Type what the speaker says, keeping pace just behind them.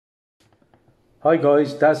Hi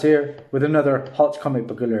guys, Daz here with another hot comic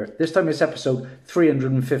book alert. This time it's episode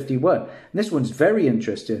 351. And this one's very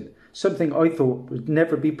interesting. Something I thought would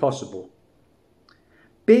never be possible.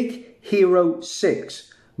 Big Hero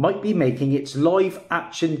 6 might be making its live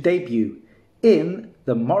action debut in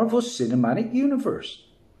the Marvel Cinematic Universe.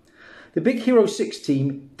 The Big Hero 6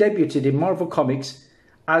 team debuted in Marvel Comics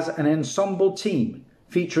as an ensemble team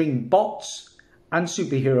featuring bots and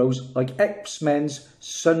superheroes like X-Men's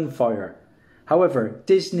Sunfire. However,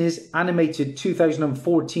 Disney's animated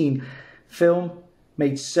 2014 film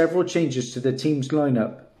made several changes to the team's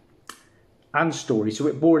lineup and story, so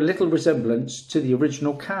it bore little resemblance to the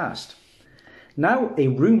original cast. Now a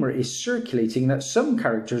rumour is circulating that some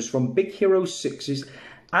characters from Big Hero 6's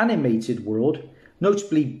animated world,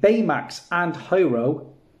 notably Baymax and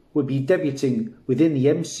Hiro, will be debuting within the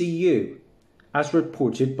MCU, as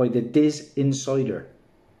reported by the Diz Insider.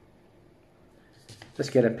 Let's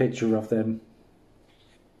get a picture of them.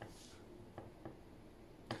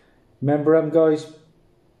 Remember them, guys?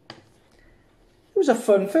 It was a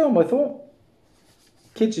fun film, I thought.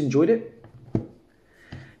 Kids enjoyed it.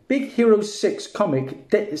 Big Hero 6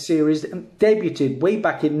 comic series debuted way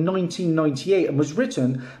back in 1998 and was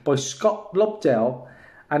written by Scott Lobdell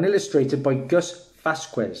and illustrated by Gus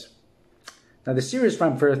Vasquez. Now, the series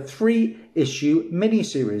ran for a 3-issue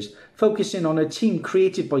miniseries focusing on a team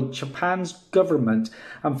created by Japan's government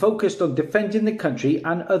and focused on defending the country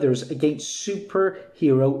and others against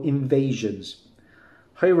superhero invasions.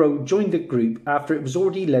 Hiro joined the group after it was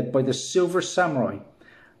already led by the Silver Samurai.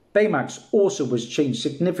 Baymax also was changed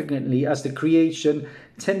significantly as the creation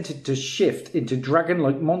tended to shift into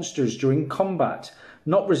dragon-like monsters during combat,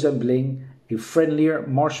 not resembling a friendlier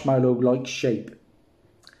marshmallow-like shape.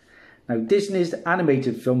 Now, Disney's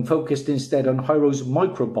animated film focused instead on Hiro's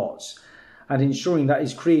microbots and ensuring that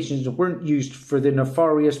his creations weren't used for the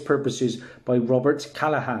nefarious purposes by Robert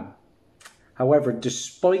Callahan. However,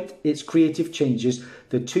 despite its creative changes,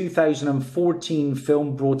 the 2014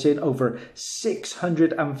 film brought in over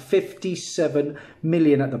 $657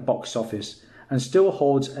 million at the box office and still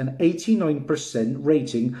holds an 89%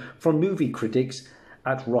 rating from movie critics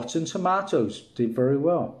at Rotten Tomatoes. Did very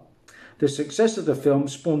well. The success of the film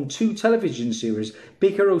spawned 2 television series,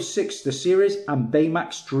 Big Hero 6 the series and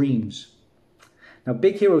Baymax Dreams. Now,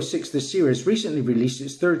 Big Hero 6 the series recently released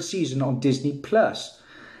its 3rd season on Disney+.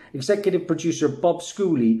 Executive producer Bob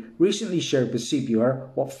Schooley recently shared with CBR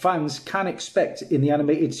what fans can expect in the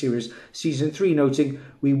animated series Season 3, noting,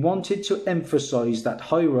 "We wanted to emphasise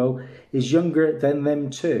that Hiro is younger than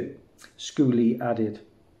them too," Schooley added.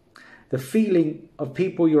 "The feeling of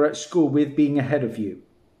people you're at school with being ahead of you.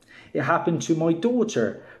 It happened to my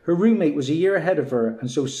daughter. Her roommate was a year ahead of her, and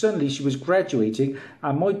so suddenly she was graduating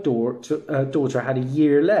and my daughter had a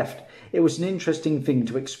year left. It was an interesting thing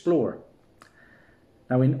to explore."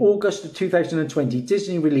 Now, in August of 2020,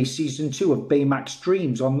 Disney released Season 2 of Baymax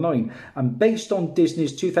Dreams online, and based on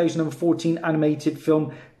Disney's 2014 animated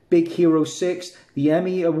film Big Hero 6, the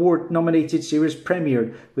Emmy Award-nominated series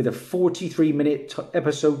premiered with a 43-minute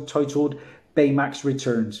episode titled Baymax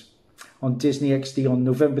Returns on Disney XD on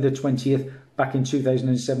November the 20th back in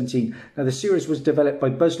 2017. Now, the series was developed by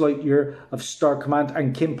Buzz Lightyear of Star Command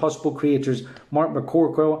and Kim Possible creators Mark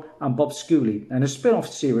McCorkle and Bob Schooley, and a spin-off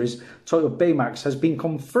series titled Baymax has been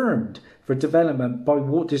confirmed for development by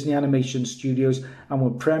Walt Disney Animation Studios and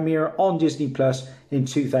will premiere on Disney Plus in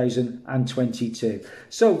 2022.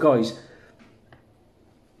 So guys,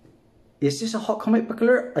 is this a hot comic book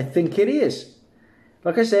alert? I think it is.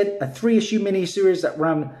 Like I said, a 3-issue miniseries that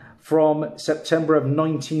ran from September of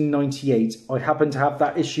 1998. I happen to have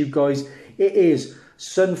that issue, guys. It is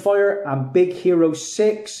Sunfire and Big Hero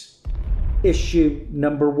 6, issue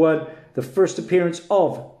number 1. The first appearance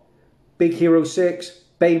of Big Hero 6,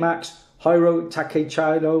 Baymax, Hiro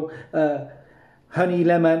Takechino, Honey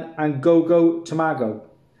Lemon, and Gogo Tamago.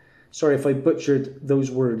 Sorry if I butchered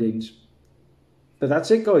those wordings. But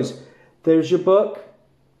that's it, guys. There's your book.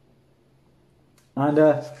 And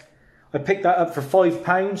I picked that up for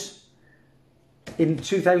 £5 in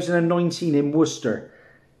 2019 in Worcester.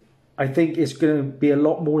 I think it's going to be a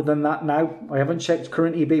lot more than that now. I haven't checked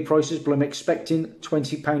current eBay prices, but I'm expecting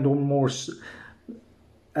 £20 or more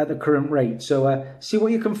at the current rate. So see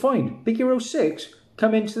what you can find. Big Hero 6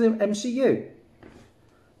 come into the MCU.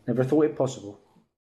 Never thought it possible.